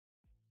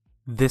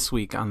This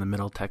week on the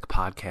Middle Tech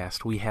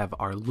Podcast, we have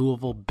our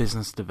Louisville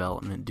business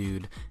development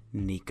dude,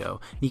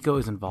 Nico. Nico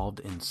is involved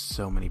in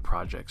so many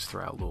projects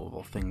throughout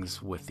Louisville, things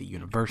with the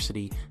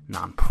university,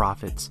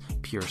 nonprofits,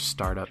 pure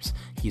startups.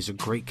 He's a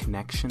great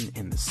connection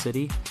in the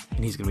city,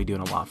 and he's going to be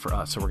doing a lot for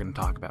us. So we're going to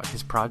talk about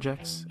his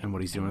projects and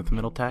what he's doing with the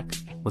Middle Tech.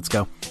 Let's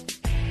go.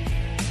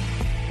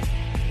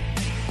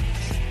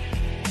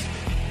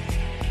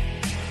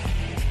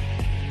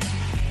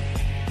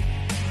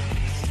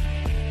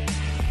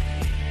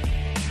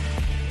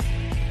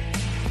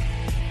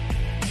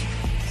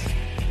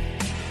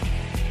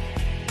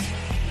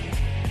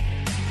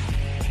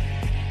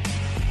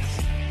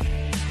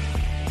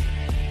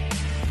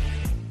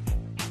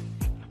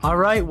 All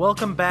right,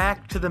 welcome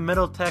back to the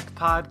Middle Tech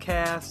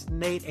Podcast.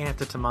 Nate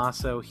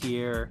Antetomaso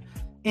here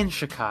in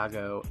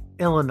Chicago,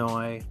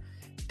 Illinois,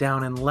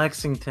 down in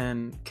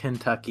Lexington,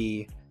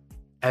 Kentucky.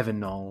 Evan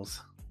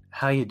Knowles,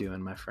 how you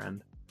doing, my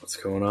friend? What's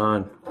going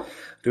on?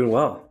 Doing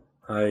well.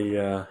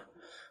 I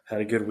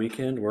had a good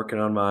weekend working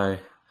on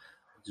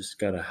just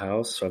got a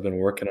house, so I've been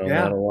working on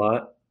that a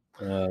lot.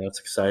 That's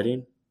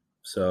exciting.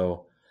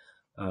 So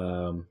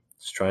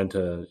just trying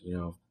to,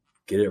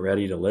 get it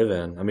ready to live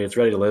in. I mean, it's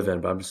ready to live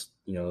in, but I'm just,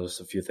 there's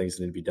a few things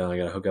that need to be done. I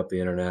got to hook up the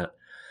internet.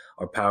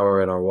 Our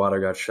power and our water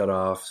got shut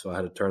off, so I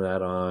had to turn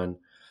that on.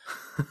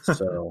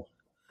 So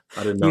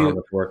I didn't know how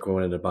much work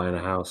went into buying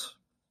a house.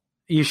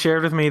 You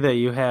shared with me that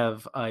you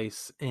have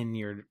ice in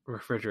your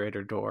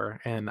refrigerator door,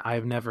 and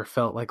I've never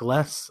felt like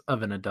less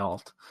of an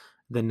adult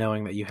than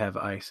knowing that you have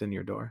ice in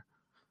your door.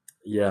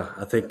 Yeah,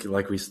 I think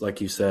like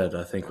you said,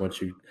 I think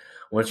once you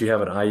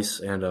have an ice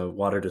and a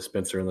water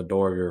dispenser in the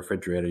door of your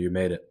refrigerator, you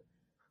made it.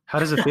 How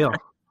does it feel?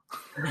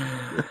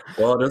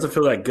 Well, it doesn't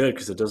feel that good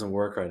because it doesn't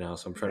work right now,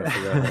 so I'm trying to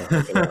figure out how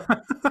to hook it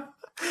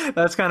up.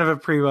 That's kind of a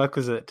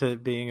prerequisite to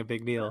being a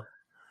big deal.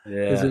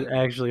 Yeah. Is it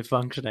actually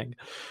functioning?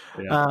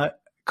 Yeah.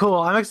 Cool.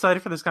 I'm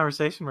excited for this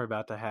conversation we're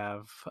about to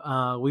have.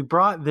 We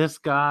brought this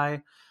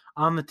guy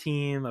on the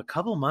team a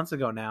couple months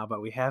ago now,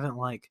 but we haven't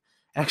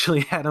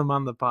actually had him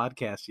on the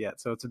podcast yet.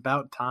 So it's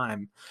about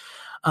time.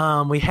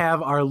 We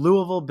have our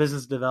Louisville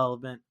business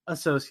development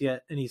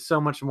associate, and he's so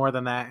much more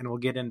than that. And we'll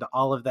get into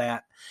all of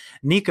that.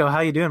 Nico, how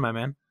you doing, my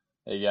man?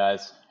 Hey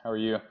guys, how are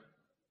you?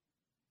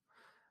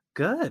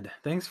 Good.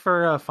 Thanks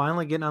for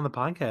finally getting on the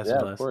podcast with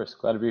us. Yeah, of course.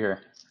 Glad to be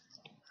here.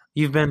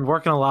 You've been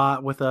working a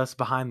lot with us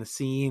behind the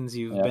scenes.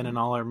 You've been in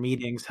all our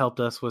meetings, helped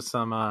us with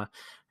some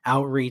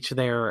outreach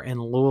there in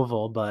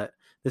Louisville, but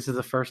this is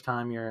the first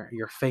time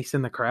you're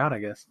facing the crowd, I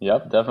guess.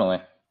 Yep,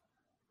 definitely.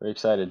 Very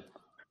excited.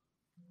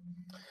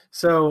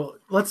 So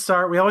let's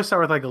start. We always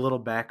start with a little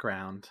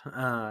background.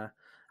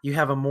 You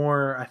have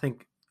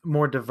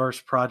more diverse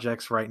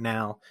projects right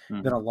now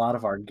than a lot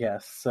of our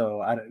guests.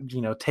 So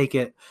take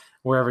it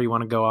wherever you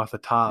want to go off the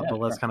top, but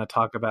let's kind of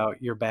talk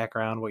about your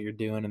background, what you're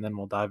doing, and then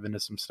we'll dive into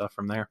some stuff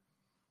from there.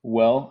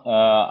 Well,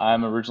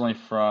 I'm originally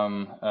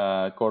from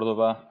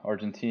Cordoba,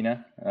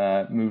 Argentina.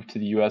 Moved to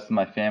the U.S. with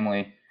my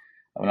family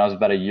when I was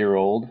about a year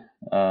old.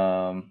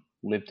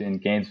 Lived in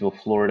Gainesville,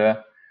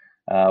 Florida,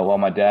 while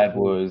my dad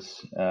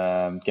was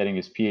getting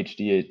his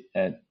PhD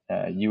at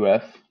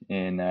UF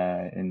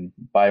in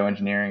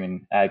bioengineering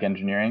and ag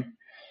engineering.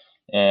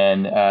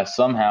 And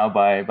somehow,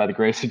 by the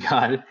grace of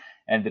God,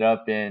 ended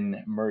up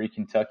in Murray,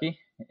 Kentucky.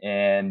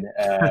 And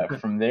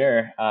from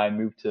there, I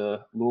moved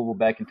to Louisville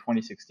back in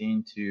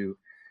 2016 to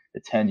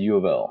attend U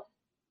of L.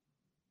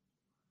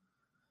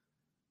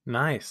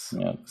 Nice.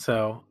 Yeah.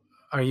 So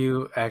are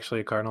you actually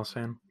a Cardinals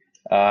fan?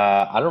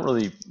 I don't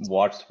really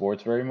watch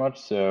sports very much,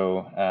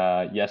 so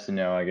yes and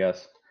no, I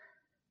guess.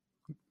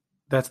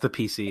 That's the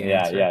PC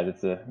answer. Yeah,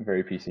 that's a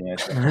very PC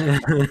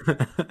answer.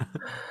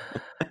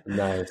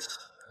 Nice.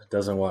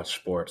 Doesn't watch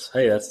sports.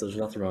 Hey, there's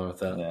nothing wrong with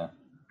that. Yeah.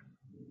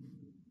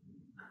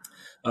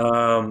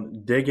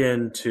 Dig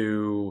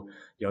into,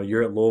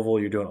 you're at Louisville,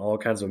 you're doing all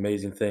kinds of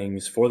amazing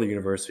things for the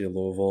University of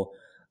Louisville.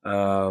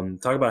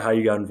 Talk about how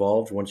you got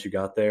involved once you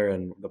got there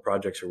and the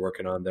projects you're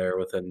working on there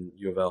within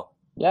U of L.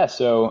 Yeah,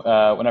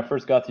 so when I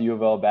first got to U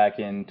of L back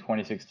in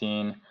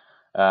 2016,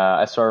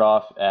 I started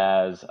off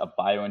as a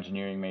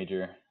bioengineering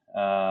major.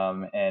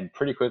 And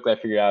pretty quickly I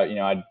figured out,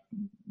 I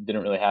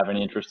didn't really have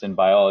any interest in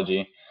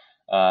biology.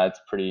 It's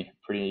a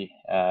pretty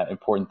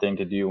important thing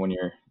to do when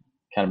you're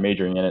kind of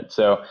majoring in it.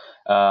 So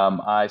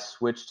I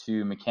switched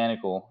to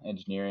mechanical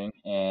engineering,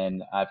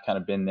 and I've kind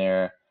of been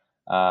there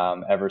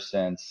ever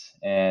since.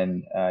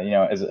 And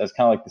as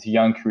kind of like this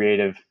young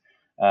creative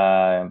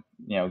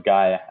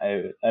guy,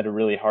 I had a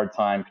really hard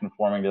time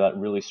conforming to that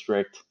really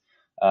strict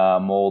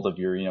mold of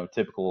your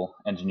typical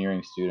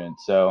engineering student.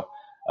 So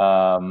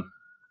I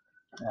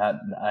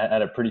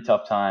had a pretty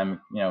tough time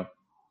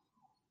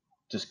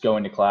just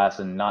going to class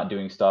and not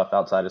doing stuff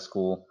outside of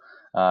school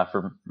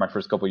for my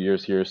first couple of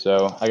years here.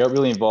 So I got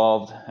really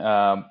involved,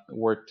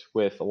 worked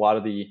with a lot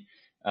of the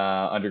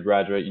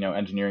undergraduate,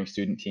 engineering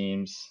student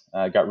teams,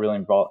 got really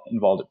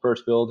involved at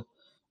First Build,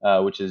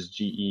 which is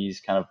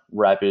GE's kind of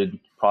rapid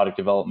product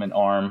development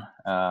arm.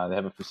 They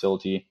have a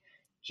facility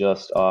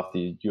just off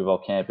the U of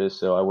L campus.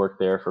 So I worked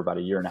there for about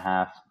a year and a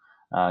half,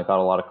 got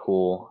a lot of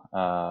cool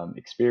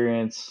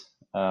experience.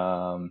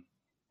 And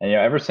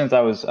ever since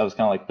I was kind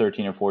of like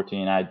 13 or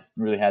 14, I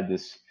really had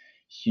this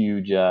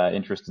huge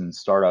interest in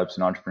startups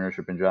and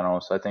entrepreneurship in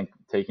general. So I think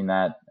taking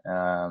that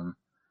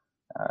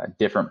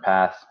different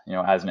path,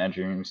 as an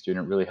engineering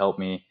student, really helped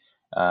me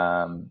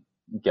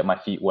get my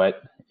feet wet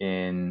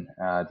in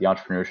the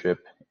entrepreneurship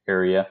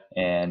area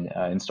and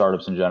in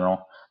startups in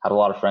general. Had a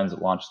lot of friends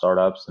that launched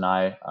startups, and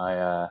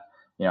I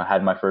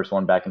had my first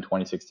one back in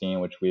 2016,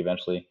 which we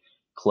eventually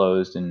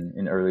closed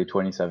in early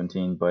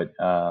 2017. But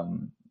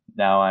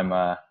now I'm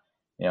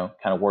kind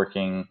of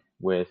working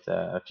with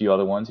a few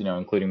other ones,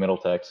 including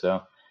Middletech.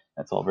 So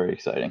that's all very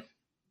exciting.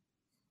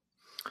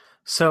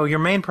 So your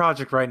main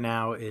project right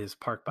now is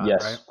ParkBot,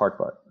 yes, right?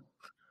 ParkBot.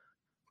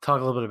 Talk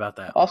a little bit about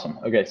that. Awesome.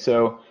 Okay,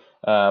 so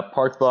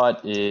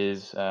ParkBot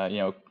is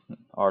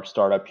our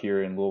startup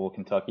here in Louisville,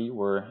 Kentucky.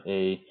 We're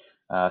a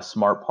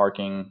smart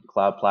parking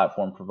cloud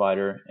platform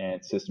provider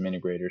and system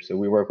integrator. So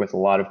we work with a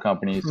lot of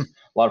companies, a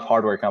lot of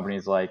hardware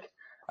companies like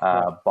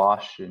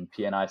Bosch and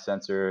PNI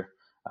Sensor,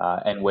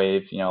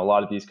 Enwave. A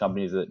lot of these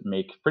companies that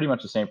make pretty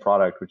much the same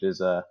product, which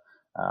is a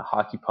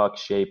hockey puck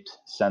shaped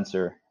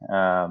sensor,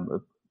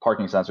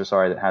 parking sensor,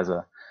 that has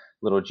a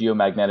little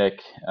geomagnetic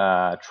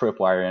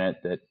tripwire in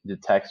it that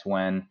detects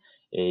when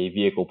a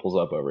vehicle pulls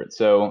up over it.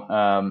 So,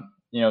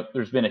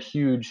 there's been a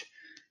huge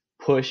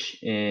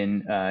push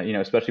in,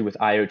 especially with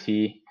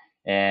IoT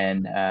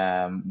and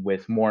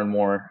with more and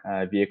more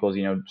vehicles,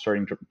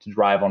 starting to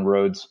drive on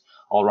roads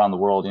all around the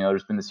world.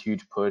 There's been this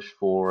huge push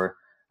for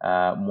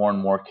more and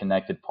more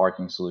connected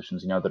parking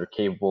solutions, that are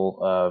capable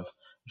of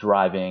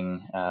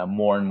driving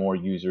more and more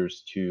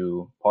users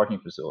to parking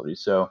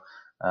facilities. So,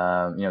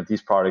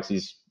 these products,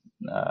 these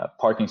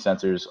parking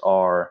sensors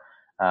are,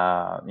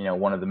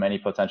 one of the many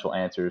potential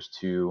answers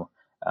to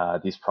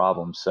these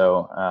problems.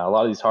 So a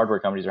lot of these hardware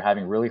companies are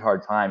having really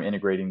hard time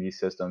integrating these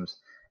systems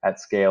at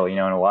scale, and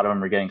a lot of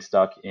them are getting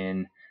stuck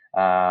in,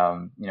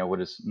 what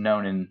is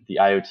known in the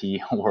IoT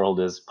world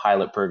as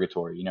pilot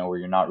purgatory, where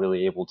you're not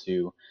really able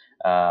to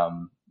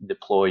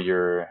deploy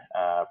your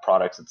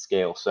products at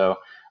scale. So,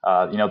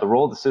 the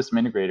role of the system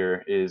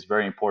integrator is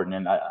very important.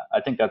 And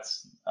I think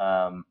that's,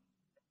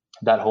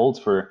 that holds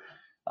for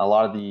a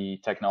lot of the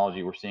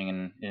technology we're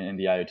seeing in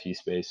the IoT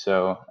space.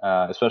 So,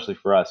 especially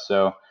for us.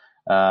 So,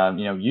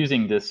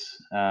 using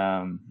this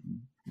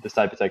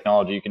type of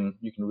technology,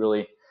 you can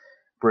really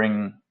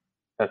bring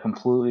a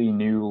completely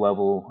new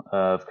level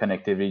of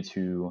connectivity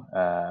to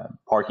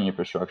parking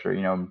infrastructure.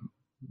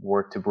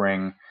 Work to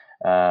bring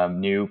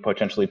new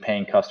potentially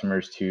paying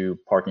customers to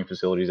parking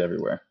facilities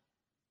everywhere.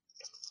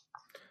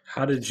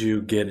 How did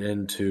you get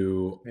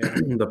into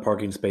the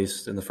parking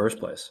space in the first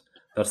place?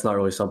 That's not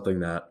really something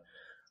that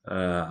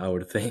I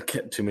would think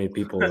too many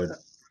people would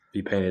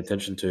be paying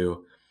attention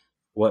to.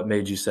 What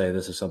made you say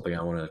this is something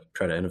I want to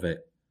try to innovate?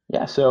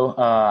 Yeah, so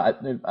I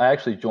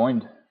actually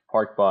joined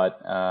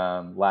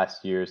ParkBot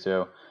last year.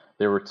 So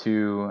there were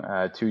two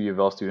U of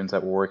L students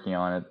that were working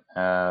on it.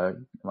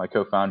 My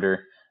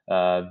co-founder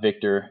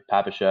Victor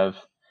Papashev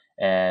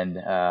and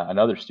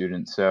another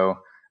student. So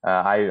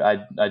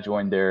I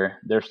joined their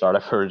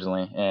startup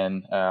originally,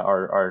 and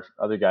our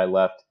other guy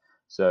left.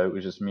 So it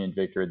was just me and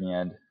Victor in the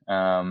end.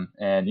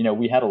 And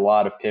we had a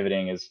lot of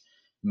pivoting, as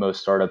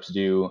most startups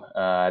do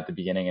at the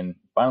beginning, and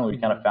finally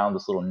we kind of found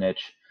this little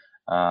niche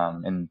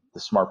in the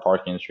smart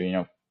parking industry.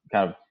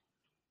 Kind of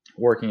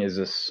working as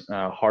this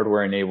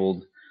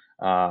hardware-enabled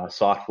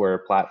software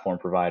platform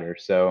provider.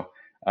 So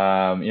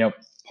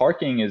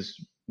parking is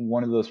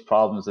one of those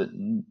problems that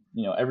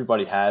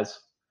everybody has.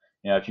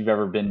 If you've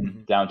ever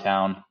been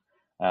downtown,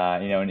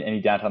 in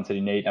any downtown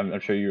city, Nate, I'm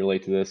sure you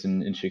relate to this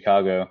in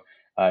Chicago.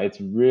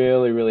 It's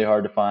really, really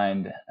hard to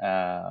find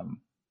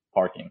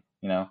parking,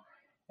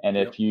 and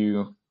if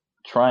you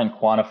try and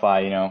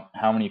quantify,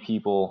 how many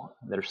people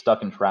that are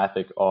stuck in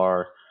traffic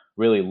are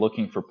really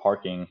looking for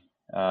parking,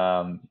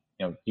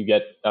 you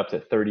get up to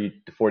 30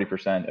 to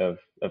 40% of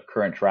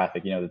current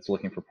traffic, that's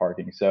looking for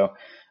parking. So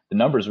the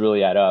numbers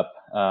really add up.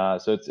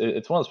 So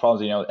it's one of those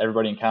problems,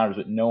 everybody encounters,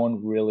 but no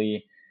one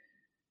really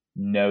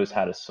knows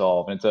how to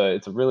solve. And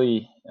it's a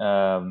really,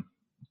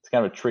 it's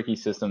kind of a tricky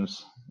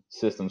systems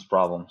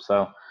problem.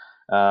 So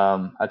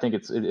I think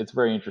it's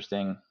very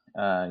interesting,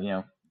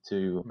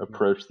 to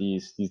approach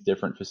these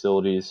different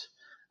facilities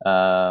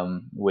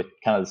with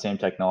kind of the same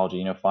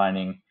technology,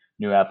 finding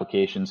new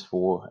applications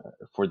for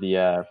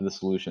the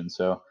solution.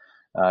 So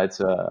I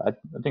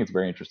think it's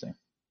very interesting.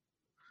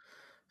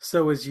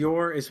 So is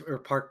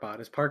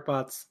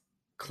ParkBot's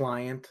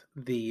client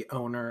the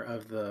owner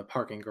of the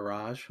parking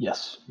garage?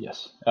 Yes.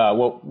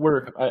 Well,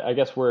 I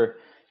guess we're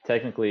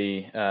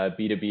technically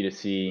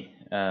B2B2C,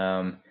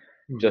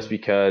 just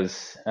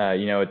because at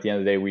the end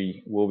of the day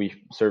we will be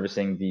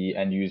servicing the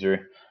end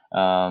user.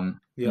 When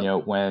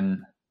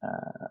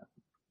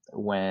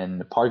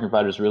parking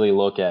providers really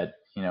look at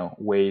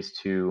ways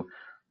to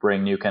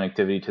bring new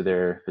connectivity to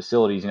their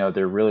facilities,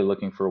 they're really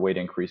looking for a way to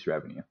increase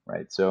revenue,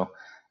 right? So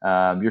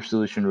your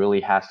solution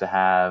really has to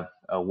have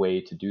a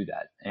way to do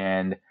that.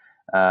 And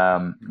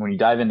when you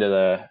dive into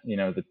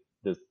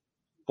the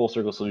full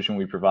circle solution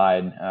we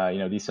provide,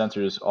 these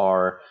sensors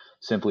are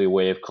simply a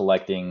way of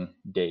collecting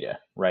data,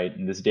 right?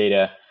 And this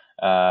data,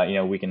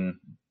 we can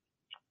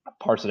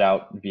parse it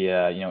out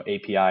via,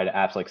 API to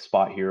apps like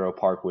Spot Hero,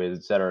 ParkWiz,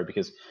 et cetera,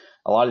 because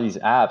a lot of these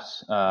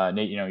apps,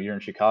 Nate, you're in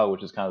Chicago,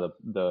 which is kind of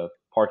the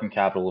parking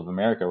capital of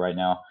America right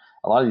now.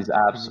 A lot of these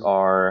apps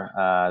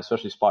are,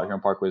 especially Spot Hero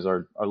and ParkWiz,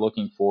 are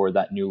looking for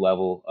that new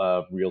level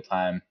of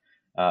real-time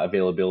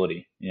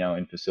availability,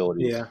 in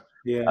facilities.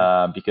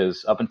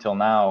 Because up until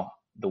now,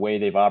 the way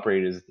they've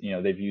operated is,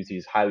 they've used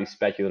these highly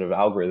speculative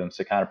algorithms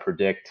to kind of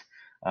predict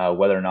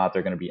whether or not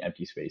they're going to be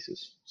empty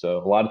spaces. So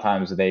a lot of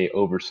times they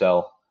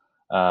oversell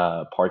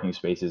parking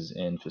spaces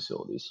in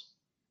facilities.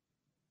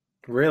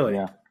 Really?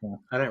 Yeah.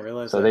 I didn't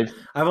realize that.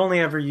 I've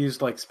only ever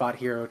used like Spot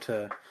Hero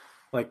to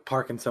like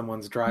park in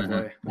someone's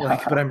driveway.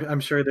 But I'm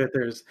sure that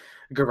there's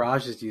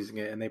garages using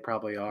it, and they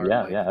probably are.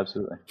 Yeah,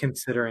 absolutely.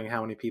 Considering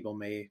how many people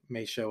may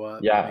show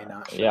up, may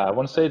not show up. I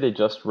want to say they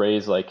just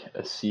raised like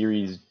a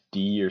Series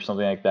D or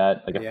something like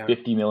that, like a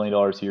 $50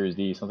 million Series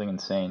D, something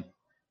insane.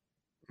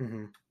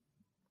 Mm-hmm.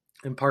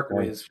 And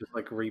ParkWiz is just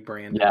like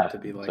rebranded to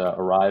be like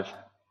Arrive.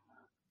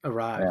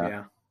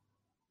 Yeah.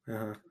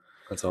 Uh-huh.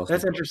 That's awesome.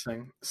 That's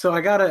interesting. So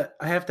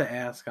I have to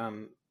ask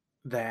on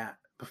that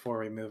before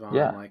we move on.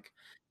 Yeah. Like,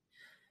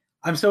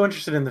 I'm so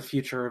interested in the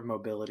future of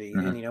mobility.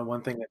 And,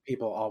 one thing that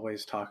people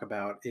always talk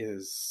about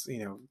is,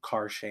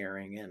 car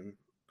sharing and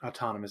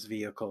autonomous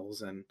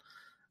vehicles. And,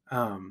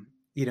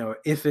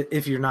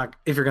 if you're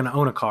going to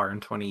own a car in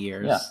 20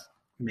 years,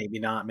 maybe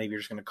not, maybe you're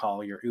just going to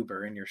call your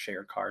Uber and your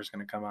shared car is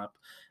going to come up,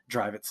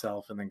 drive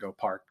itself, and then go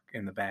park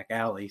in the back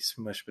alley,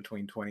 smush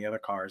between 20 other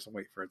cars and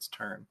wait for its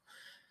turn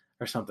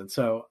or something.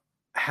 So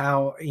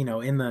how,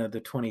 in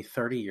the 20,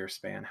 30 year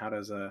span, how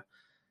does the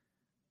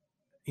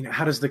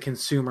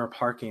consumer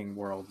parking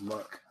world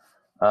look?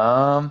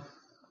 I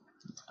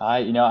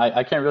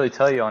can't really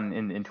tell you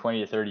in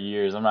 20 to 30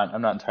 years. I'm not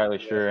entirely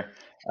sure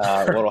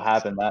what'll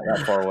happen that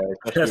far away.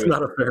 That's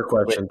not a fair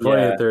question.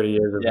 20 to 30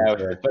 years.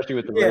 Especially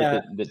with the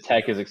rate that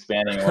tech is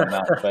expanding and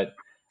whatnot. But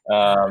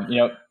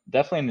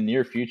definitely in the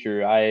near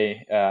future,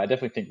 I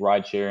definitely think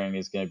ride sharing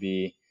is going to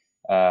be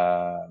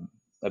a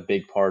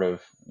big part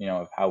of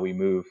of how we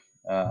move.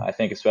 I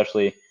think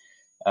especially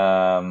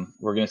we're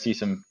going to see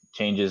some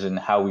changes in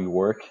how we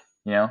work.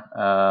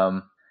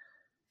 I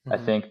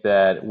think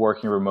that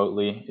working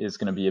remotely is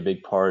going to be a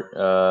big part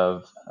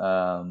of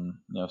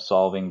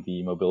solving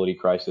the mobility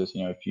crisis.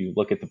 If you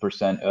look at the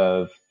percent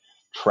of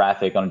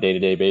traffic on a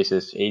day-to-day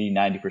basis,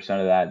 80-90%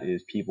 of that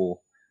is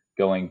people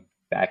going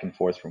back and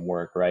forth from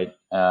work, right?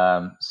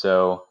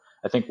 So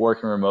I think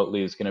working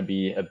remotely is going to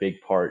be a big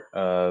part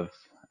of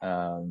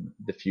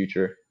the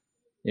future,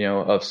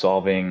 of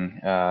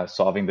solving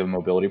the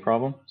mobility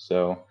problem.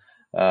 So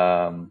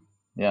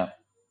yeah.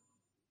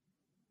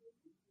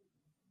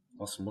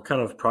 Awesome. What kind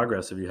of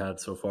progress have you had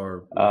so far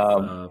with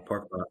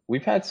ParkBot?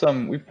 We've had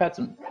some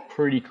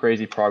pretty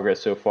crazy progress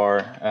so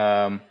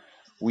far.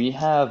 We've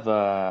had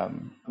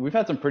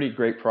some pretty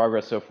great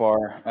progress so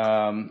far.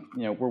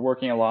 We're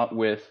working a lot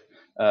with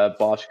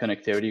Bosch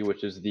Connectivity,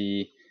 which is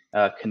the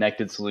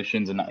connected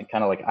solutions and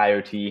kind of like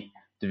IoT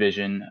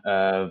division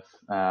of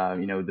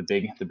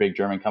the big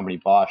German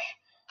company Bosch.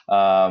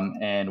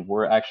 And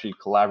we're actually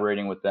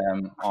collaborating with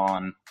them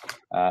on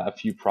a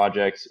few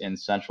projects in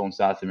Central and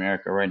South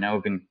America. Right now,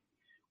 we've been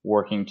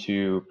working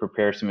to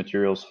prepare some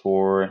materials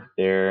for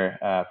their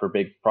for a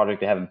big project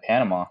they have in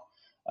Panama.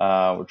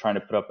 We're trying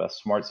to put up a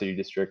smart city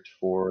district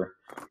for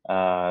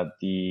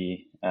the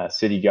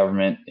city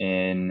government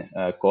in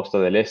Costa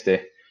del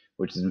Este,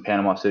 which is in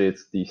Panama City.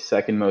 It's the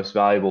second most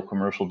valuable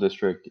commercial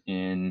district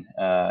in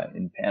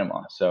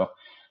Panama. So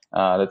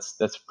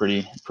that's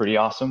pretty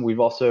awesome. We've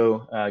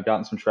also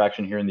gotten some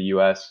traction here in the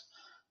U.S.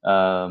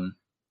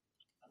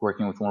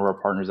 Working with one of our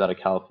partners out of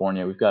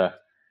California. We've got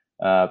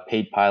a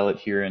paid pilot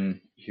here in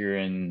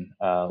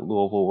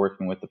Louisville,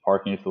 working with the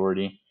parking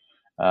authority,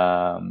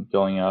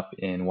 going up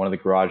in one of the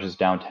garages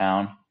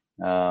downtown.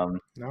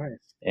 Nice.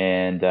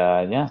 And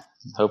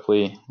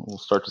hopefully we'll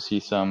start to see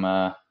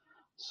some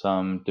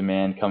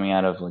demand coming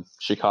out of like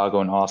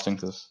Chicago and Austin,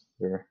 because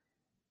they're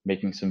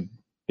making some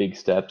big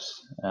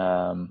steps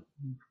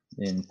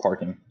in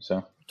parking.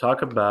 So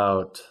talk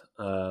about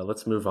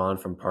let's move on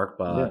from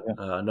ParkBot.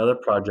 Another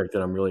project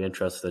that I'm really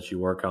interested that you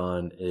work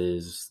on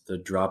is the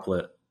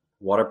Droplet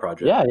water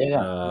project.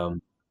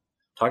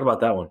 Talk about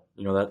that one.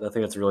 I think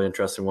that's a really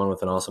interesting one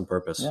with an awesome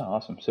purpose. Yeah,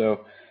 awesome.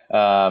 So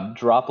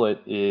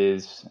Droplet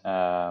is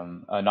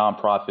a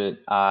nonprofit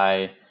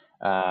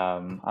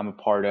I'm a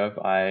part of.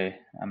 I'm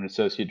an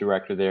associate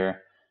director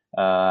there.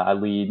 I'm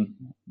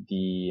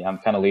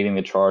kind of leading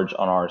the charge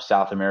on our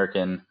South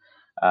American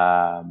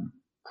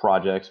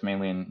projects,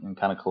 mainly in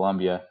kind of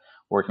Colombia,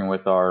 working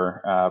with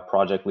our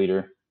project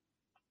leader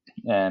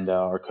and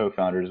our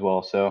co-founder as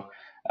well. So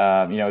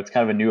it's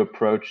kind of a new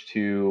approach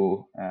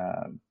to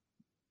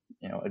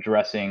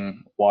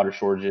addressing water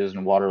shortages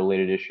and water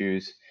related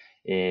issues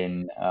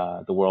in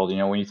the world.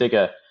 When you take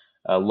a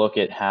look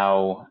at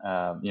how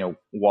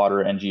water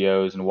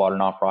NGOs and water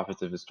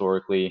nonprofits have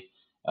historically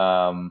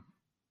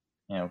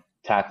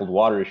tackled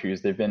water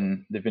issues, they've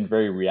been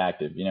very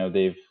reactive.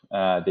 They've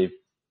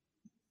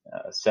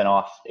sent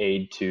off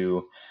aid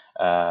to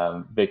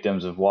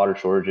victims of water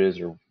shortages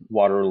or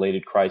water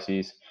related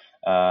crises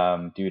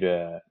due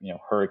to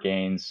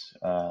hurricanes,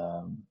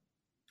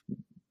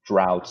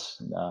 droughts,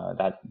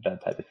 that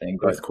type of thing.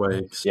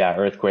 Earthquakes. Yeah,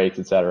 earthquakes,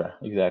 etc.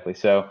 Exactly.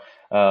 So,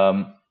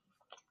 I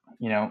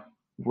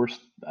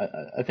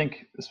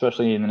think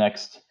especially in the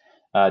next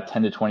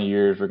 10 to 20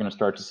 years, we're going to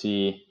start to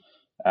see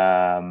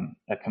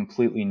a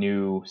completely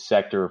new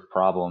sector of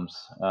problems,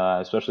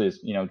 especially as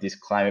these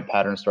climate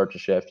patterns start to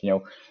shift.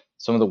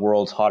 Some of the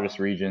world's hottest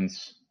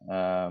regions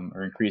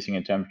are increasing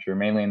in temperature,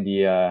 mainly in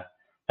the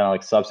kind of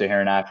like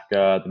sub-Saharan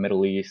Africa, the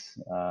Middle East,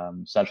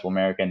 Central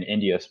America, and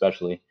India,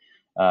 especially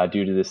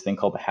due to this thing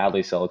called the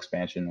Hadley cell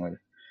expansion,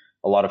 where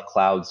a lot of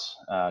clouds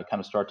kind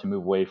of start to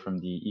move away from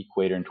the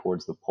equator and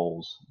towards the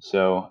poles.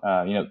 So,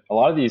 a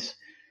lot of these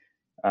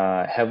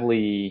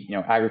heavily,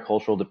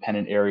 agricultural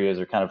dependent areas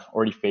are kind of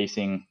already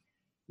facing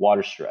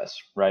water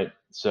stress, right?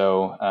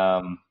 So,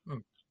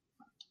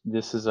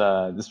 this is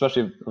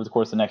especially over the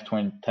course of the next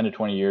 10 to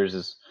 20 years,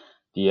 is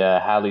the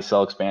Hadley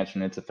cell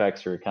expansion. Its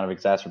effects are kind of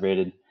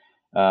exacerbated.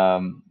 I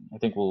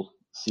think we'll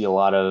see a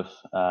lot of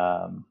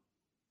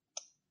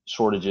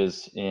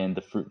shortages in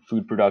the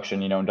food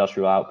production,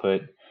 industrial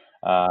output,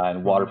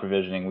 and water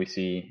provisioning we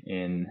see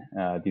in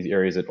these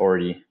areas that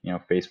already,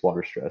 face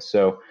water stress.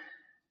 So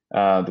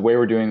the way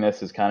we're doing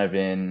this is kind of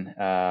in,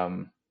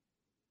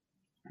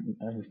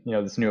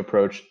 this new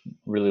approach,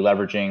 really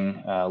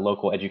leveraging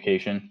local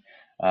education.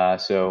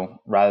 So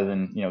rather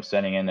than,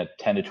 sending in a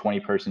 10 to 20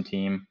 person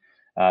team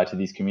to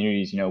these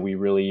communities, we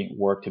really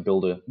work to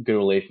build a good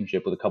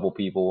relationship with a couple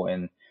people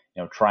and,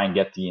 try and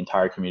get the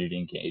entire community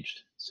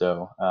engaged.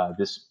 So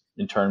this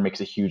in turn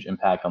makes a huge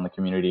impact on the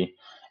community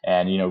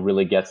and,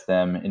 really gets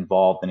them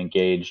involved and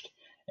engaged.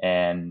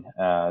 And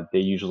they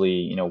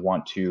usually,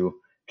 want to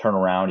turn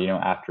around,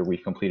 after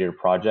we've completed a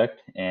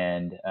project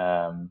and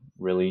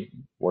really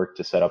work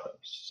to set up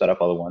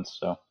other ones.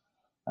 So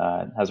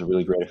it has a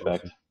really great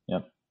effect. Awesome.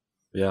 Yep.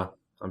 Yeah,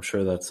 I'm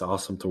sure that's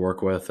awesome to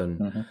work with,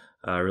 and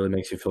it really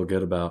makes you feel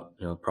good about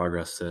the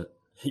progress that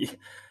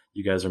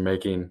you guys are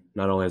making,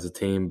 not only as a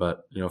team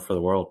but for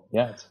the world.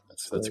 Yeah,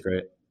 that's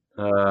great.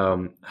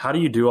 How do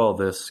you do all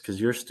this? Because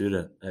you're a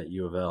student at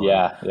U of L.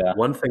 Yeah.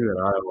 One thing that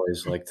I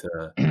always like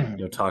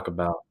to talk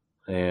about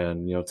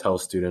and tell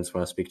students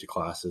when I speak to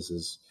classes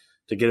is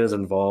to get as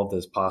involved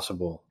as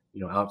possible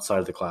outside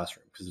of the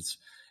classroom, because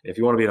if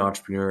you want to be an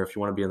entrepreneur, if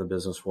you want to be in the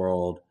business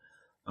world,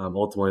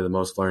 ultimately the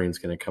most learning is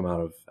going to come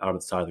out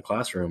outside of the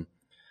classroom.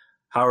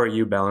 How are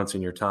you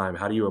balancing your time?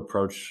 How do you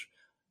approach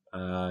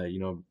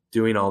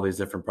doing all these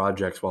different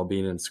projects while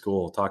being in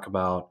school? Talk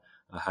about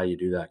how you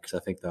do that, because I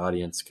think the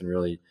audience can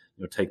really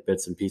take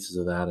bits and pieces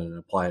of that and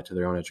apply it to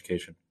their own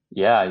education.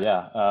 Yeah.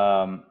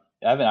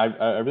 Evan,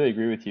 I really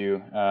agree with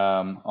you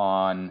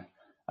on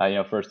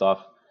first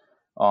off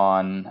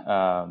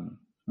on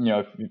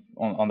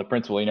on the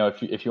principle.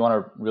 If you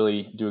want to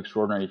really do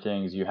extraordinary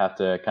things, you have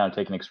to kind of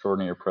take an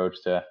extraordinary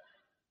approach to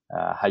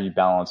how you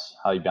balance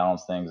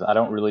things. I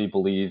don't really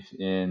believe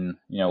in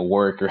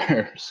work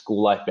or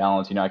school life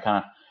balance. I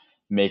kind of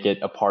make it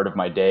a part of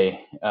my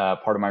day,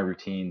 part of my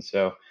routine.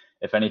 So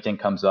if anything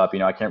comes up,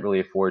 I can't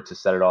really afford to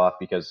set it off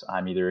because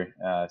I'm either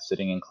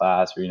sitting in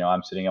class or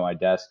I'm sitting at my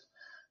desk.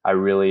 I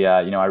really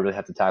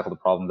have to tackle the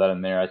problem that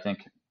I'm there. I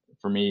think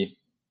for me,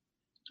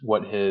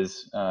 what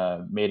has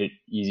made it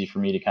easy for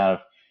me to kind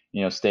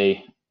of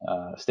stay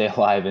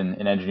alive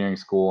in engineering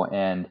school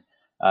and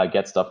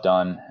get stuff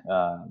done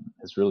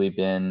has really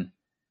been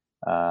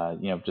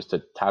just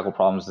to tackle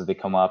problems as they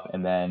come up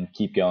and then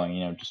keep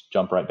going. Just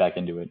jump right back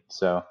into it.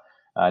 So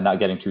not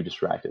getting too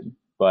distracted.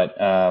 But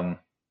I've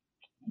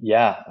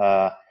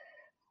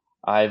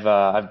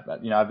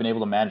been able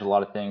to manage a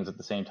lot of things at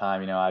the same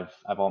time.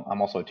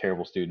 I'm also a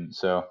terrible student,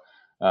 so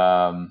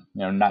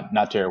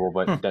not terrible,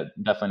 but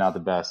definitely not the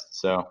best.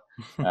 So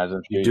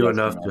you do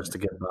enough just to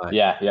get by.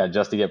 Yeah,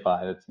 just to get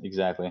by. That's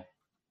exactly.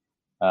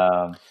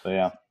 So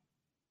yeah.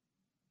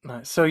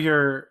 Nice. So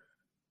you're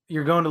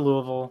going to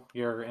Louisville.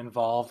 You're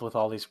involved with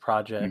all these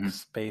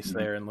projects based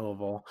there in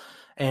Louisville,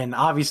 and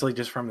obviously,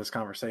 just from this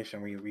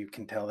conversation, we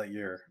can tell that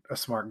you're a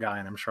smart guy,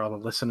 and I'm sure all the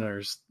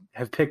listeners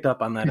have picked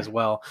up on that as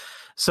well.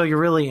 So you're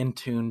really in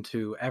tune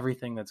to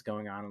everything that's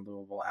going on in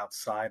Louisville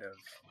outside of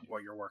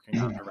what you're working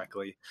on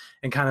directly,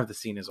 and kind of the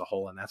scene as a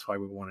whole. And that's why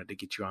we wanted to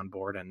get you on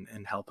board and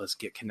help us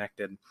get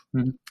connected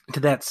to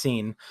that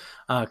scene,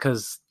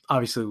 because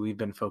obviously we've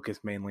been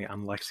focused mainly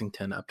on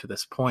Lexington up to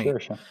this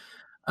point. Sure.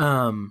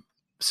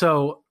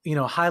 So,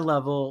 high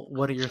level,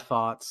 what are your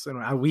thoughts?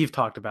 And we've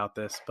talked about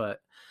this, but,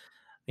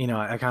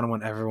 I kind of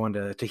want everyone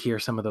to hear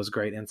some of those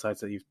great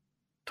insights that you've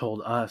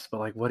told us, but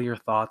like, what are your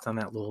thoughts on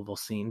that Louisville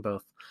scene,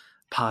 both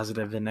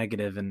positive and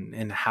negative,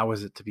 and how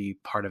is it to be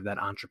part of that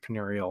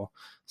entrepreneurial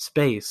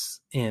space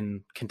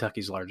in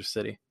Kentucky's largest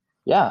city?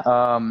 Yeah.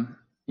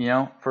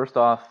 First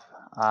off,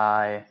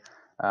 I've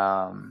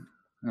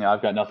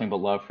got nothing but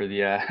love for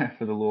the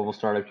Louisville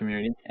startup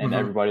community and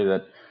everybody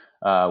that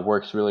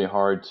works really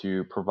hard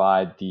to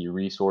provide the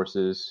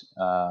resources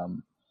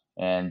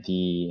and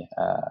the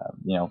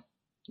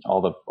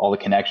all the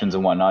connections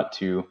and whatnot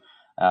to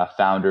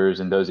founders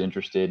and those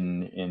interested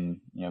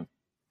in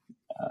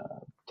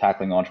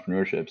tackling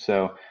entrepreneurship.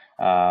 So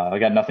I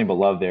got nothing but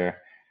love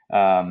there.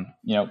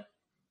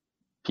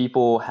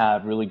 People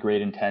have really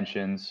great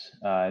intentions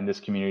in this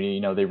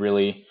community. They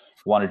really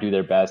want to do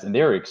their best, and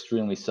they're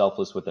extremely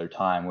selfless with their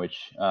time, which,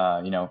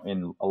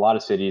 in a lot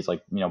of cities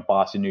like,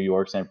 Boston, New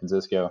York, San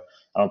Francisco,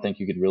 I don't think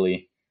you could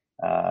really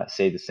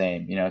say the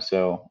same,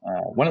 so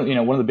one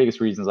of the biggest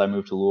reasons I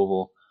moved to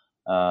Louisville,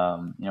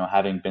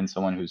 having been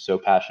someone who's so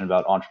passionate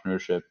about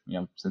entrepreneurship,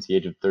 since the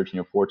age of 13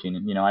 or 14,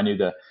 and, I knew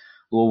that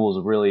Louisville is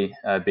a really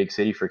big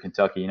city for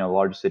Kentucky, the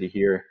largest city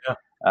here.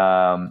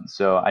 Yeah.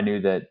 So I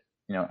knew that,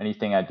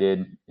 anything I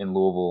did in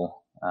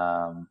Louisville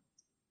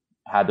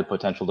had the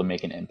potential to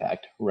make an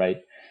impact, right?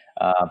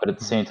 But at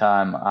the same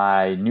time,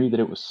 I knew that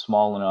it was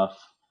small enough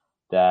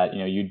that,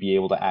 you'd be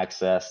able to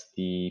access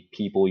the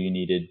people you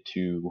needed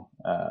to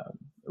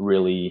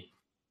really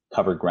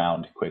cover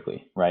ground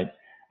quickly, right?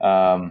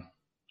 But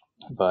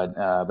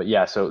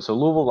yeah, so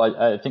Louisville,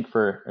 I think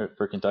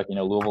for Kentucky,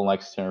 Louisville,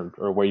 Lexington,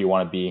 or where you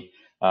want to be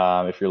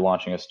if you're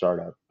launching a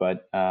startup.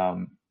 But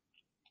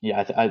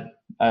yeah,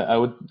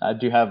 I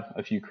do have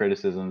a few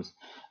criticisms,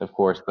 of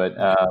course, but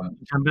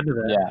jump into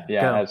that.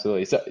 Yeah, Go.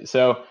 absolutely.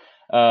 So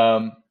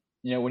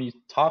when you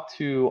talk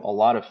to a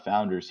lot of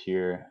founders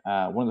here,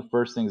 one of the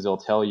first things they'll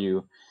tell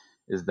you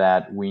is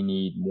that we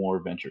need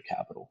more venture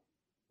capital,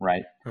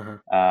 right?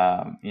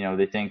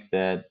 They think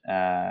that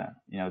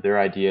their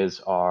ideas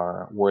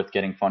are worth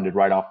getting funded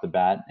right off the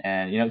bat,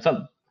 and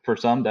for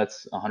some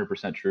that's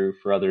 100% true.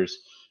 For others,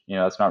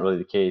 that's not really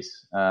the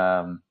case.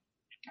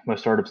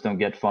 Most startups don't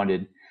get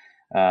funded,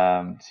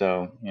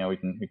 so we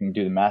can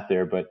do the math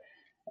there. But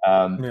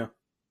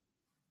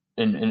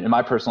in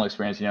my personal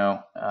experience,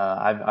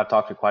 I've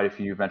talked to quite a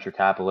few venture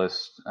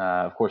capitalists.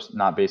 Of course,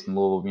 not based in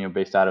Louisville,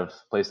 based out of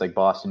places like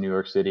Boston, New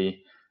York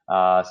City,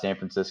 San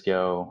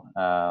Francisco,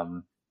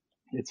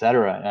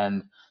 etc.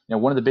 And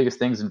one of the biggest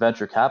things in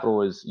venture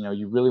capital is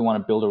you really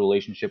want to build a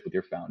relationship with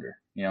your founder.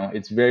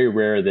 It's very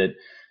rare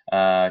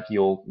that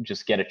you'll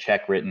just get a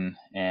check written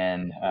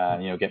and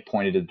get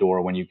pointed at the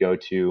door when you go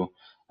to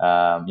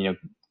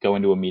go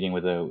into a meeting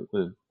with a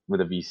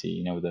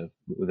VC,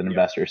 with an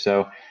investor.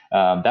 So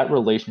that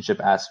relationship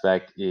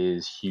aspect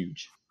is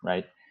huge,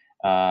 right?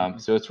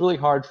 So it's really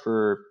hard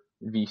for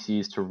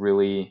VCs to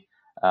really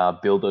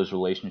build those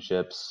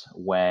relationships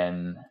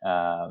when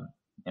a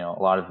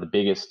lot of the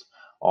biggest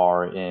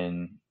are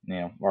in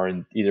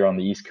either on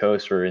the East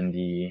Coast or in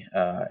the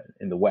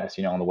West,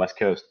 on the West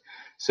Coast.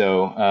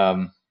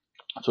 So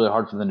it's really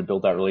hard for them to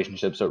build that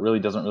relationship. So it really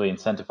doesn't really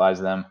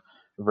incentivize them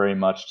very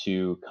much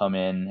to come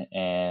in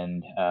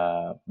and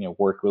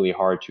work really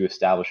hard to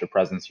establish a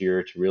presence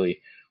here, to really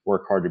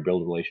work hard to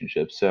build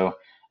relationships. So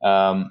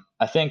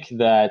I think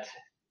that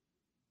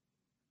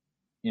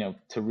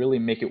to really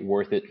make it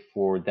worth it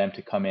for them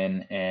to come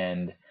in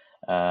and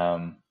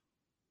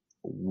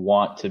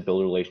want to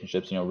build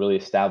relationships, really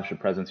establish a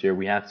presence here,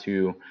 we have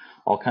to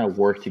all kind of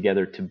work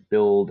together to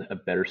build a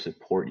better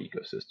support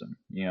ecosystem.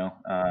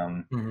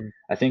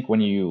 I think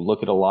when you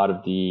look at a lot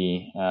of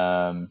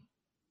the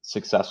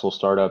successful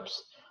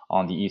startups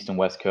on the East and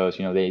West Coast,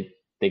 they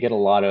get a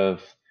lot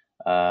of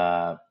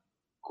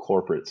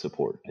corporate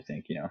support, I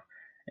think,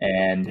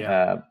 and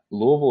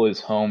Louisville is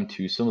home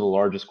to some of the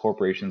largest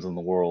corporations in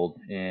the world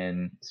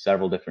in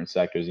several different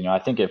sectors. I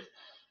think if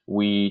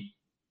we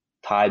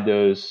tied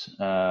those,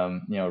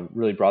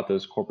 really brought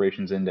those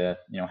corporations into,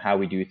 how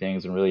we do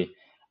things, and really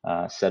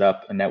set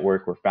up a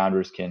network where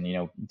founders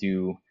can,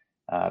 do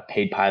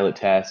paid pilot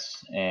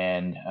tests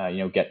and,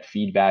 get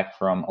feedback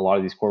from a lot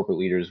of these corporate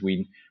leaders,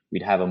 we'd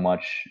have a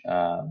much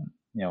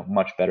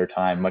better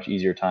time, much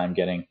easier time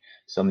getting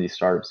some of these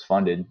startups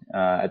funded.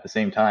 At the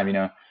same time,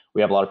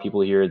 we have a lot of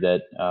people here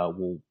that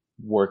will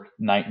work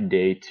night and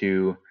day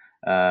to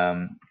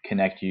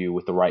connect you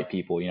with the right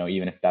people,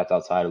 even if that's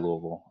outside of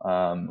Louisville.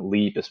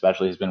 Leap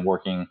especially has been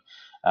working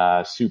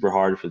super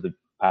hard for the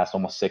past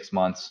almost 6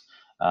 months,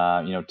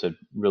 to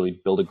really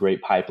build a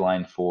great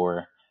pipeline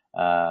for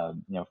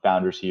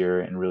founders here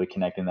and really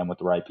connecting them with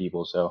the right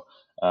people. So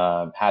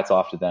hats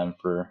off to them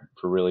for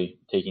really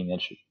taking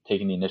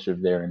the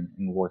initiative there and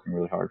working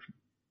really hard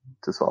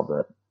to solve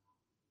that.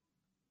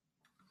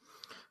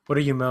 What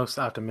are you most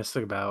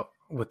optimistic about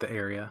with the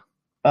area?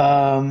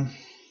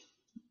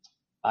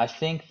 I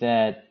think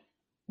that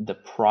the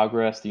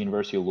progress the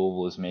University of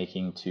Louisville is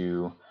making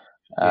to,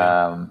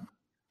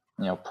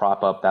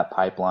 prop up that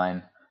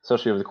pipeline,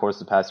 especially over the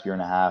course of the past year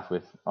and a half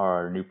with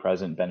our new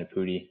president, Ben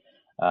Apudi.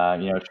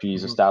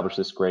 She's established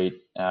this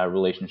great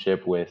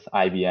relationship with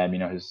IBM,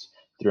 has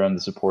thrown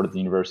the support of the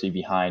university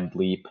behind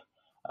Leap,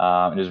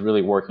 and is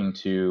really working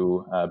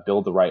to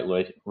build the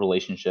right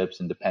relationships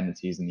and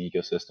dependencies in the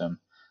ecosystem.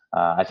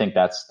 I think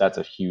that's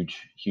a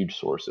huge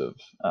source of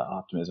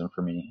optimism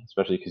for me,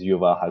 especially because U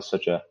of L has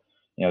such a,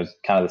 it's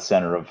kind of the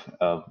center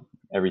of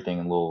everything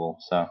in Louisville.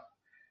 So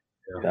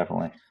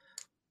definitely.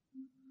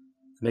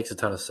 Makes a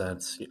ton of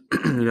sense.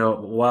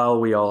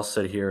 While we all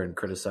sit here and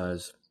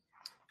criticize,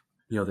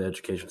 the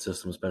education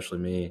system, especially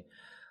me,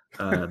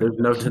 there's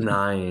no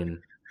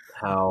denying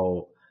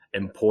how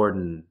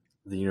important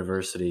the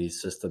university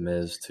system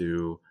is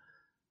to,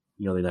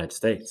 the United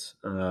States.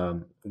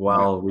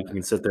 While we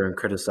can sit there and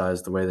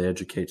criticize the way they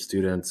educate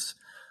students,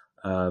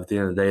 at the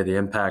end of the day, the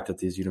impact that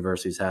these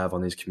universities have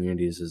on these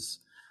communities is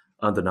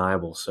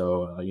undeniable.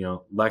 So,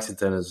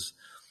 Lexington is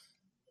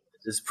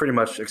pretty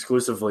much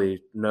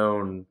exclusively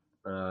known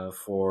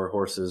for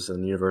horses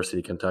in the University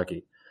of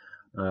Kentucky.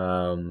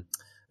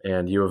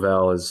 And U of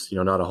L is,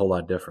 not a whole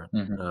lot different.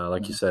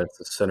 Like you said, it's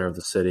the center of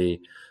the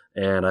city.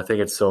 And I think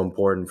it's so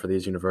important for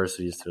these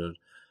universities to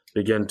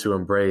begin to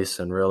embrace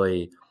and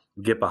really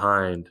get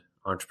behind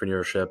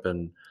entrepreneurship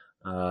and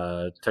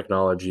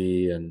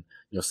technology and,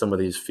 some of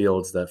these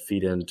fields that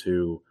feed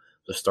into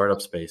the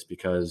startup space.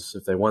 Because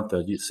if they want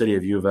the city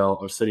of U of L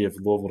or city of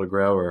Louisville to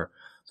grow, or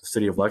the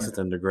city of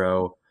Lexington to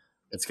grow,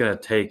 it's going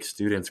to take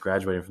students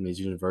graduating from these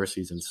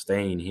universities and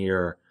staying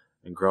here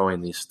and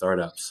growing these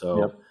startups.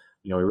 So,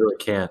 we really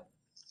can't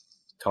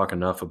talk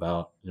enough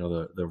about,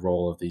 the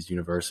role of these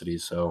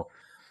universities. So,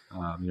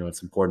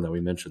 it's important that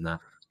we mention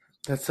that.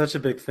 That's such a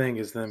big thing,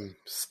 is them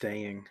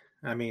staying.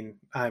 I mean,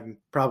 I'm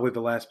probably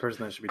the last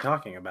person that should be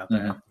talking about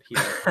that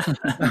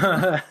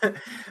here.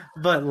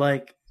 But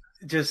like,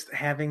 just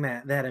having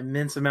that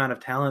immense amount of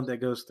talent that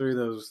goes through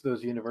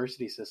those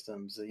university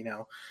systems,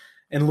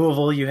 in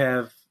Louisville, you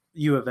have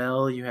U of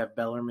L, you have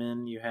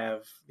Bellarmine, you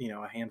have,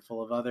 a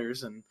handful of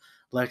others, and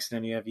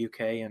Lexington, you have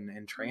UK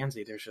and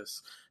Transy. There's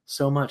just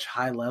so much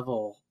high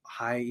level,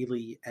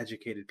 highly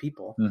educated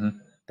people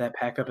that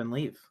pack up and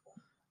leave.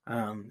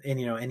 And,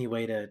 any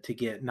way to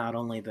get not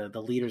only the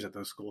leaders at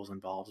those schools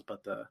involved,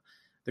 but the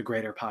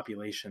greater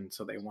population.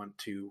 So they want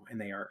to,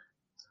 and they are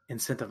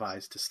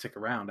incentivized to stick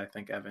around. I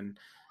think, Evan,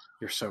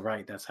 you're so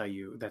right. That's how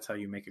you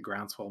make a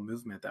groundswell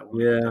movement that will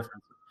make a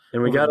difference.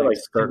 And we got to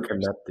start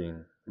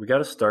connecting. We got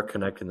to start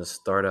connecting the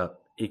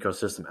startup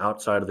ecosystem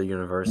outside of the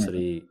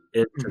university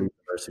into the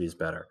universities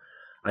better.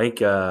 I think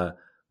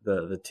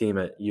the team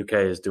at UK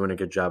is doing a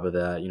good job of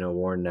that.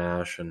 Warren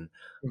Nash and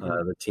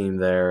the team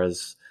there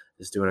is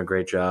doing a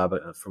great job.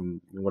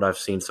 From what I've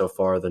seen so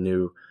far, the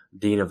new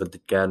dean of the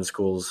Gatton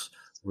schools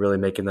really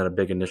making that a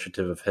big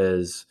initiative of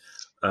his.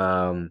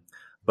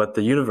 But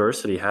the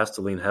university has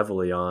to lean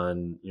heavily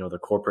on the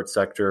corporate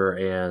sector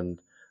and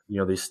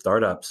these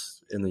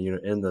startups in the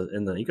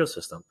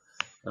ecosystem.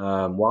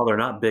 While they're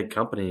not big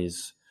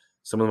companies,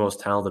 some of the most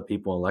talented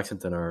people in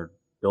Lexington are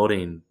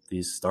building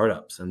these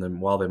startups. And then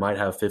while they might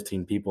have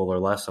 15 people or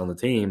less on the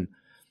team,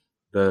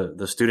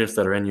 the students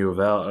that are in U of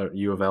L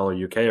or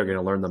UK are going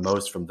to learn the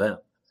most from them.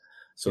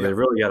 So they've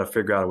really got to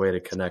figure out a way to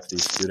connect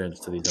these students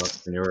to these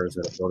entrepreneurs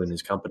that are building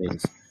these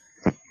companies.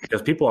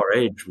 Because people our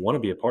age want to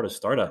be a part of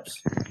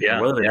startups.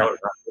 Whether they know it or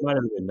not, they might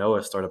not even know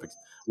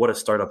what a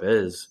startup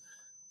is,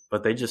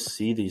 but they just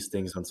see these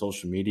things on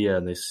social media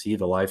and they see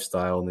the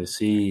lifestyle and they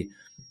see,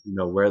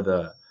 where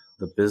the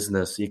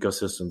business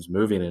ecosystem's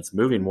moving. And it's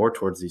moving more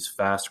towards these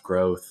fast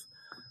growth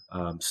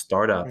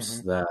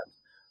startups that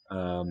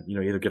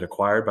either get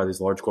acquired by these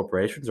large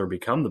corporations or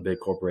become the big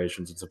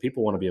corporations. And so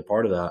people want to be a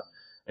part of that.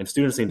 And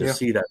students need to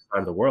see that side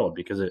of the world,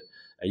 because at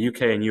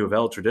UK and U of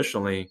L,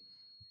 traditionally,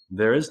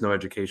 there is no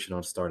education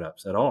on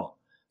startups at all.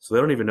 So they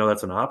don't even know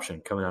that's an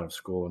option coming out of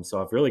school. And so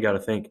I really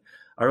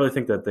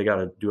think that they got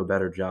to do a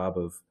better job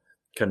of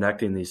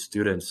connecting these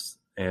students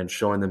and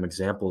showing them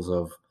examples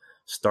of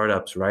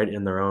startups right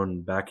in their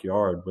own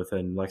backyard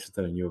within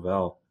Lexington and U of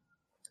L.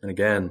 And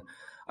again,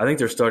 I think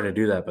they're starting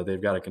to do that, but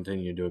they've got to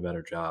continue to do a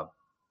better job.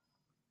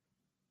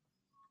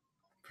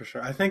 For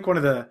sure. I think one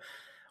of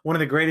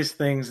the greatest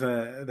things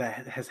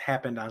that has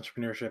happened to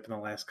entrepreneurship in the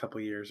last couple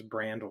of years,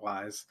 brand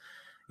wise,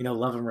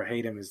 love him or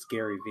hate him, is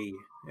Gary Vee,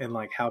 and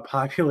like how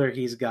popular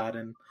he's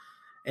gotten,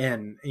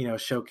 and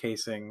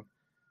showcasing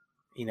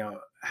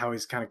how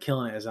he's kind of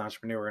killing it as an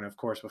entrepreneur. And of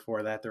course,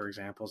 before that, there were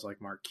examples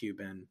like Mark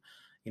Cuban.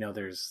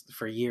 There's,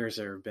 for years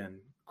there have been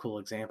cool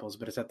examples,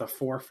 but it's at the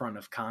forefront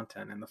of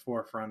content and the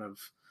forefront of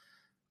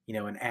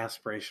an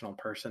aspirational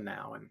person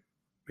now, and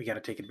we got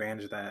to take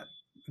advantage of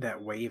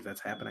that wave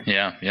that's happening.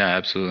 Yeah,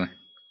 absolutely.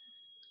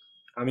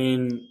 I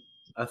mean,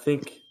 I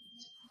think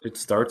it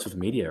starts with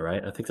media,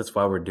 right? I think that's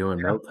why we're doing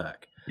Miltech.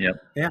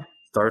 Yeah.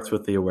 Starts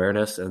with the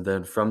awareness, and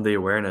then from the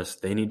awareness,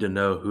 they need to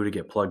know who to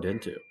get plugged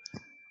into.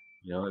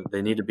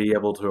 They need to be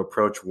able to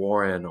approach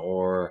Warren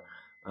or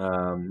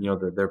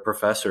their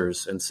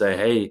professors and say,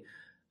 hey,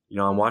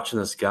 I'm watching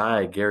this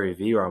guy, Gary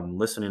Vee, or I'm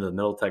listening to the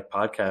Miltech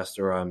podcast,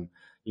 or I'm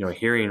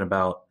hearing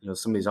about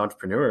some of these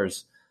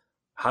entrepreneurs.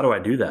 How do I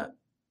do that?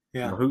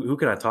 Yeah. Who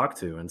can I talk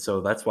to? And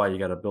so that's why you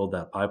got to build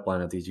that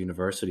pipeline at these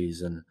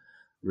universities and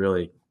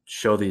really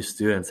show these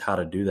students how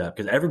to do that.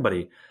 Because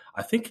everybody,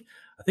 I think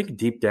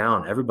deep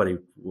down, everybody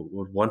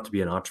would want to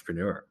be an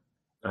entrepreneur.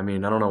 I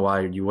mean, I don't know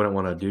why you wouldn't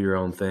want to do your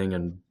own thing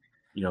and,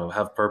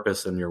 have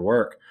purpose in your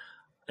work.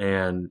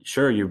 And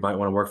sure, you might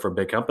want to work for a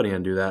big company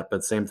and do that. But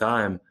at the same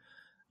time,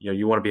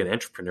 you want to be an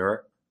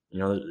entrepreneur.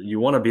 You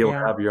want to be able to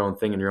have your own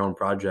thing and your own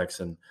projects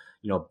and,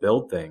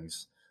 build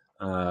things.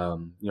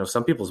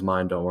 Some people's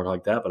mind don't work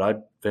like that, but I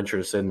venture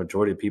to say the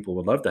majority of people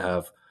would love to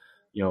have,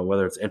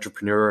 whether it's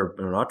entrepreneur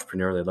or an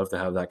entrepreneur, they'd love to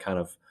have that kind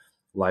of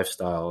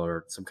lifestyle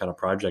or some kind of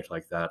project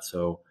like that.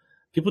 So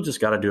people just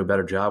got to do a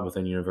better job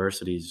within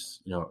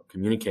universities,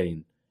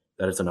 communicating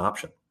that it's an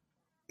option.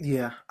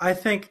 Yeah, I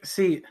think,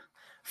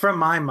 from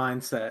my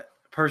mindset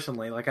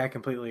personally, like I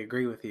completely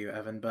agree with you,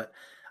 Evan, but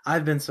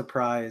I've been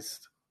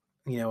surprised,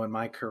 in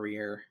my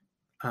career,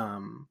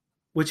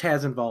 which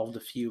has involved a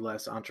few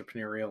less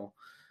entrepreneurial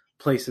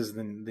places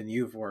than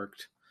you've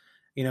worked.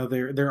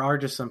 There are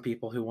just some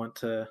people who want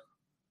to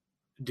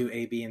do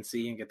A, B, and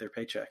C and get their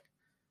paycheck.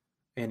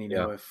 And,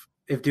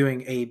 if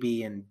doing A,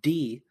 B, and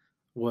D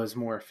was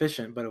more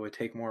efficient, but it would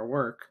take more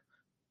work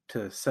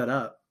to set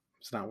up,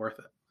 it's not worth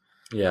it.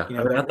 Yeah,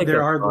 I think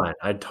there are. Fine.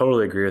 I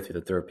totally agree with you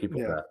that there are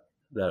people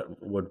that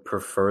would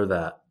prefer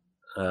that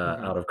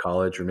out of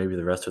college or maybe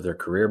the rest of their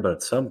career, but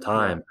at some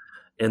time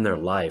in their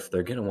life,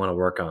 they're going to want to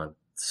work on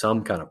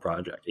some kind of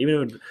project,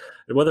 even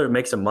whether it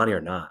makes them money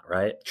or not,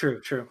 right?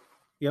 True.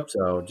 Yep.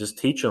 So just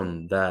teach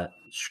them that,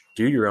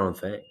 do your own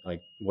thing,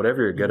 like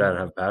whatever you're good at and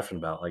have passion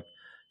about, like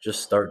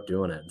just start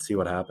doing it and see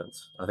what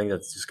happens. I think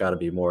that's just got to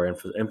be more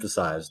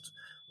emphasized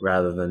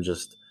rather than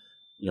just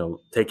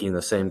taking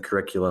the same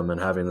curriculum and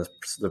having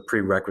the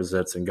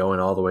prerequisites and going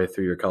all the way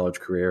through your college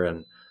career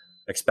and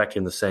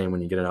expecting the same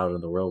when you get it out into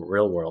the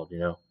real world,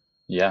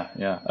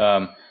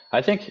 Yeah.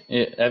 I think,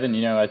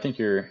 Evan, I think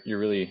you're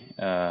really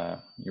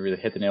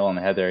hit the nail on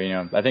the head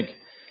there. I think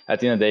at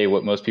the end of the day,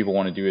 what most people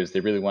want to do is they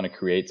really want to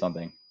create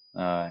something.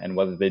 And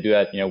whether they do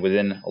that,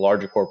 within a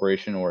larger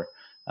corporation or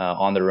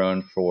on their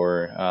own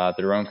for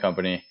their own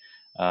company,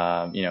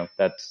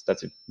 that's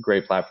a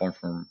great platform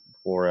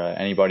for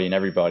anybody and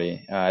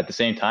everybody. At the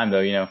same time,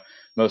 though,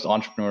 most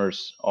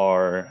entrepreneurs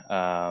are,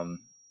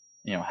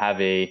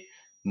 have a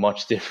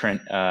much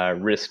different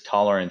risk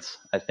tolerance,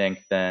 I think,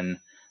 than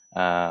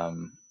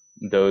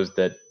those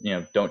that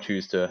don't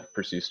choose to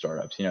pursue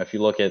startups. If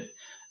you look at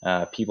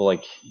people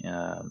like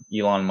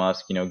Elon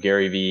Musk,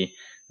 Gary Vee,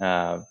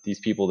 these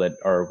people that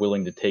are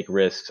willing to take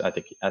risks. I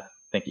think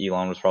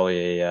Elon was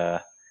probably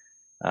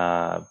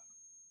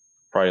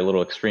probably a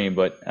little extreme,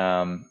 but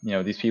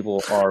these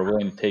people are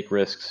willing to take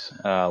risks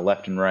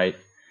left and right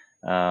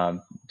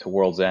to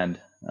world's end,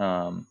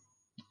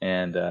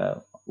 and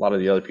a lot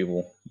of the other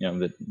people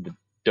that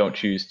don't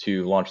choose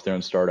to launch their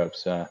own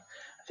startups, I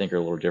think are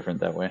a little different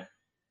that way.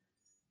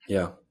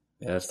 Yeah,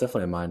 it's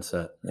definitely a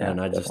mindset,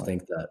 and I just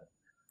think that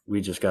we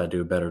just got to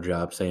do a better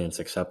job saying it's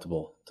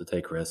acceptable to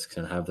take risks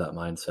and have that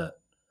mindset.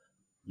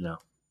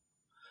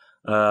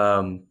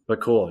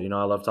 But cool.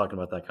 I love talking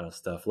about that kind of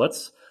stuff.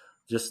 Let's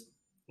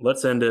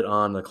end it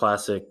on the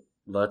classic.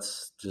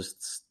 Let's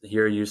just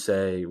hear you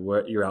say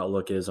what your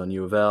outlook is on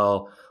U of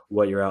L,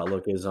 what your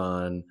outlook is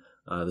on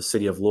the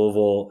city of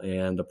Louisville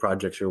and the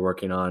projects you're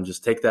working on.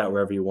 Just take that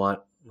wherever you want.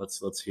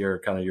 Let's hear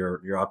kind of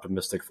your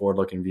optimistic,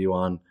 forward-looking view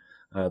on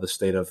the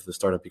state of the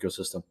startup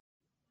ecosystem.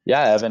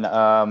 Yeah, Evan.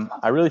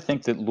 I really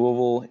think that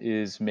Louisville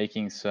is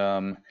making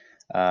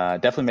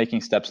definitely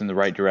making steps in the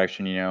right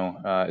direction,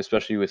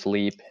 especially with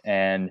LEAP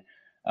and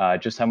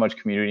just how much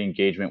community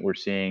engagement we're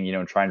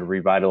seeing, trying to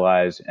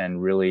revitalize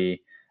and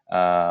really,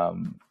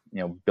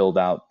 build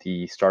out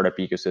the startup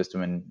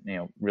ecosystem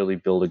and, really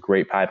build a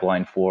great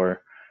pipeline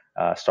for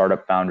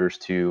startup founders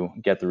to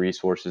get the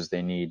resources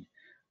they need.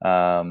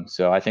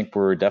 So I think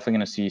we're definitely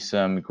going to see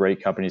some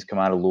great companies come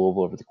out of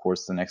Louisville over the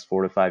course of the next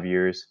 4 to 5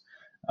 years.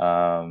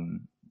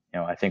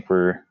 I think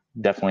we're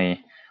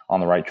definitely on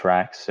the right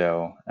track.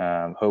 So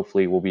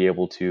hopefully we'll be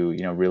able to,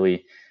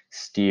 really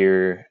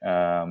steer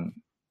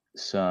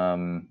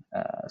some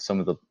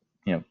of the,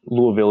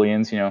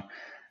 Louisvillians,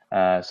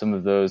 some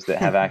of those that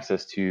have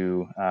access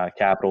to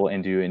capital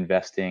into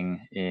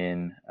investing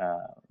in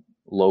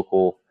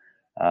local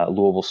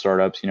Louisville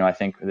startups. I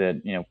think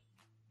that,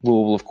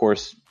 Louisville, of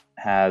course,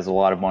 has a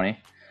lot of money.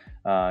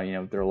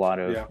 There are a lot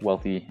of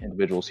wealthy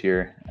individuals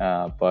here,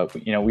 but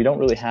we don't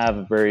really have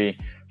a very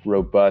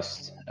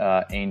robust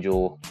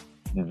angel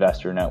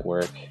investor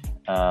network.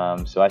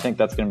 So I think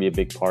that's going to be a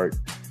big part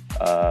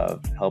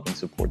of helping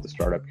support the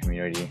startup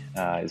community.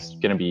 Is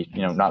going to be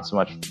not so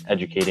much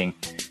educating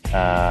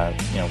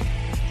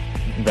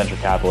venture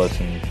capitalists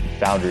and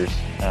founders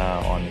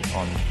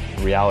on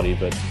reality,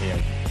 but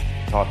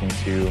talking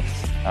to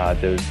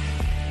those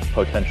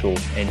potential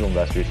angel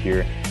investors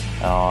here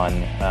on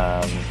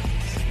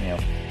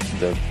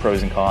the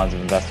pros and cons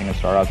of investing in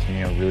startups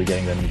and really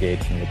getting them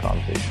engaged in the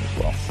conversation as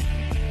well.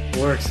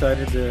 We're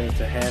excited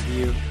to have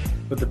you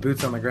with the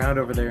boots on the ground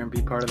over there and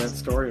be part of that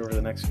story over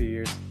the next few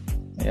years.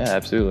 Yeah,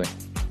 absolutely.